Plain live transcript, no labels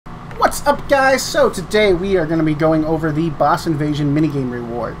What's up, guys? So today we are going to be going over the boss invasion minigame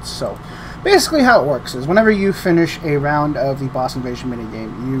rewards. So basically how it works is whenever you finish a round of the boss invasion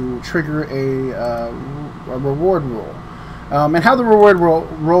minigame, you trigger a reward roll. And how the reward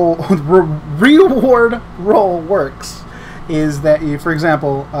roll works is that, you, for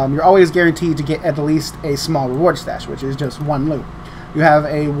example, you're always guaranteed to get at least a small reward stash, which is just one loot. You have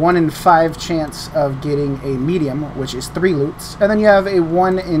a 1 in 5 chance of getting a medium, which is 3 loots, and then you have a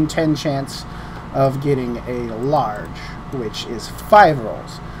 1 in 10 chance of getting a large, which is 5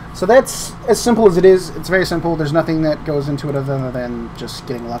 rolls. So that's as simple as it is. It's very simple. There's nothing that goes into it other than just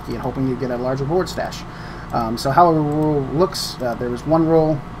getting lucky and hoping you get a large reward stash. So how a roll looks, there was 1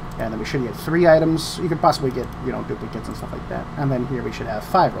 roll, and then we should get 3 items. You could possibly get, duplicates and stuff like that. And then here we should have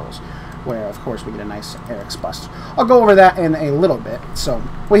 5 rolls, where of course we get a nice Eric's bust. I'll go over that in a little bit. So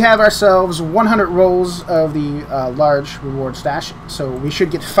we have ourselves 100 rolls of the large reward stash, so we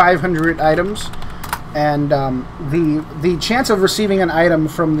should get 500 items. And the chance of receiving an item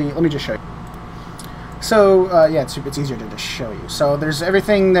from the, let me just show you. So yeah, it's easier to just show you. So there's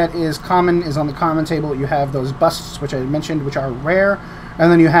everything that is common is on the common table. You have those busts, which I mentioned, which are rare,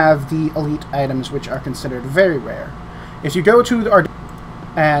 and then you have the elite items, which are considered very rare. If you go to our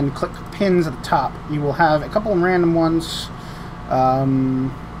and click pins at the top, you will have a couple of random ones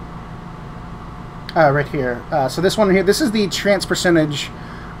right here. So this one here, this is the chance percentage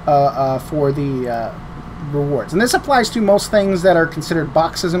for the rewards, and this applies to most things that are considered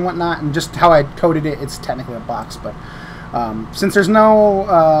boxes and whatnot, and just how I coded it, it's technically a box, but since there's no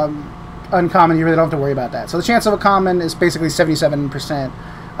uncommon, you really don't have to worry about that. So the chance of a common is basically 77%.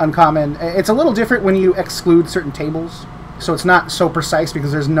 Uncommon, it's a little different when you exclude certain tables, so it's not so precise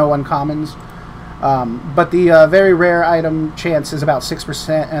because there's no uncommons. But the very rare item chance is about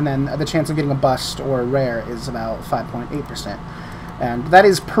 6%, and then the chance of getting a bust or a rare is about 5.8%. And that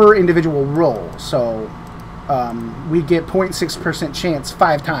is per individual roll, so we get 0.6% chance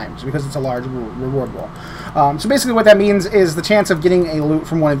 5 times because it's a large reward roll. So basically what that means is the chance of getting a loot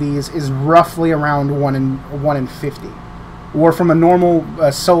from one of these is roughly around 1 in 50. Or from a normal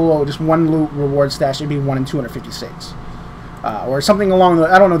solo, just 1 loot reward stash, it'd be 1 in 256. Or something along the,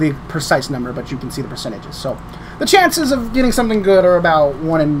 I don't know the precise number, but you can see the percentages. So the chances of getting something good are about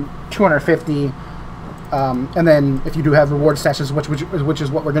 1 in 250. And then if you do have reward stashes, which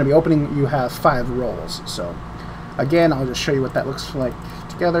is what we're going to be opening, you have 5 rolls. So again, I'll just show you what that looks like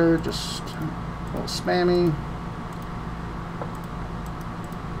together. Just a little spammy.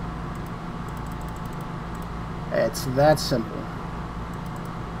 It's that simple.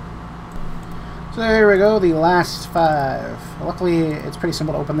 So there we go, the last 5. Luckily, it's pretty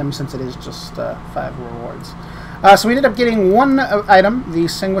simple to open them since it is just 5 rewards. So we ended up getting 1 item, the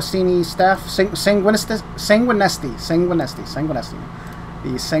Sanguinesti staff, the Sanguinesti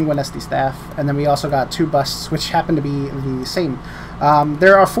staff, and then we also got 2 busts, which happen to be the same.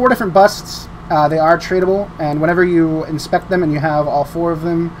 There are 4 different busts. They are tradable, and whenever you inspect them and you have all 4 of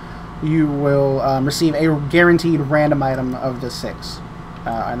them, you will receive a guaranteed random item of the 6.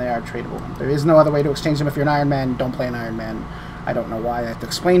 And they are tradable. There is no other way to exchange them. If you're an Iron Man, don't play an Iron Man. I don't know why I have to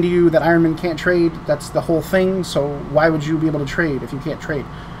explain to you that Iron Man can't trade. That's the whole thing, so why would you be able to trade if you can't trade?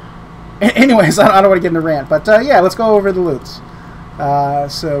 Anyways, I don't want to get in a rant, but yeah, let's go over the loots.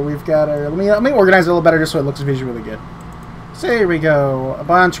 So we've got our, let me organize it a little better just so it looks visually good. So here we go. A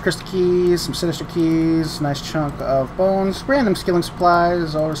bunch of crystal keys, some sinister keys, nice chunk of bones, random skilling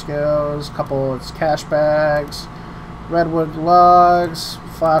supplies, overscales, couple of cash bags, redwood logs,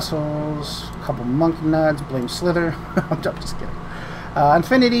 fossils, a couple monkey nuts, blame slither. I'm just kidding.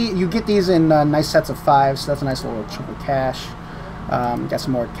 Infinity, you get these in nice sets of 5, so that's a nice little chunk of cash. Got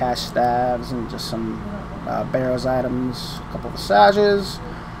some more cash stabs and just some Barrows items, a couple of massages.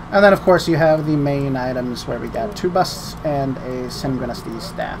 And then, of course, you have the main items where we got 2 busts and a Sanguinesti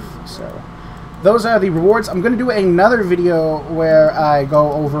staff. So those are the rewards. I'm going to do another video where I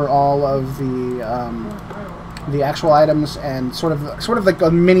go over all of the actual items and sort of like a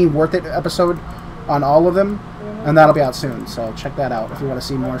mini worth it episode on all of them, and that'll be out soon, so check that out if you want to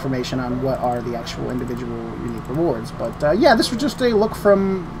see more information on what are the actual individual unique rewards. But yeah, this was just a look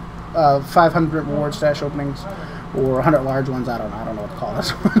from 500 reward stash openings, or 100 large ones. I don't know what to call this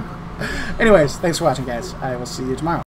one. Anyways, thanks for watching, guys. I will see you tomorrow.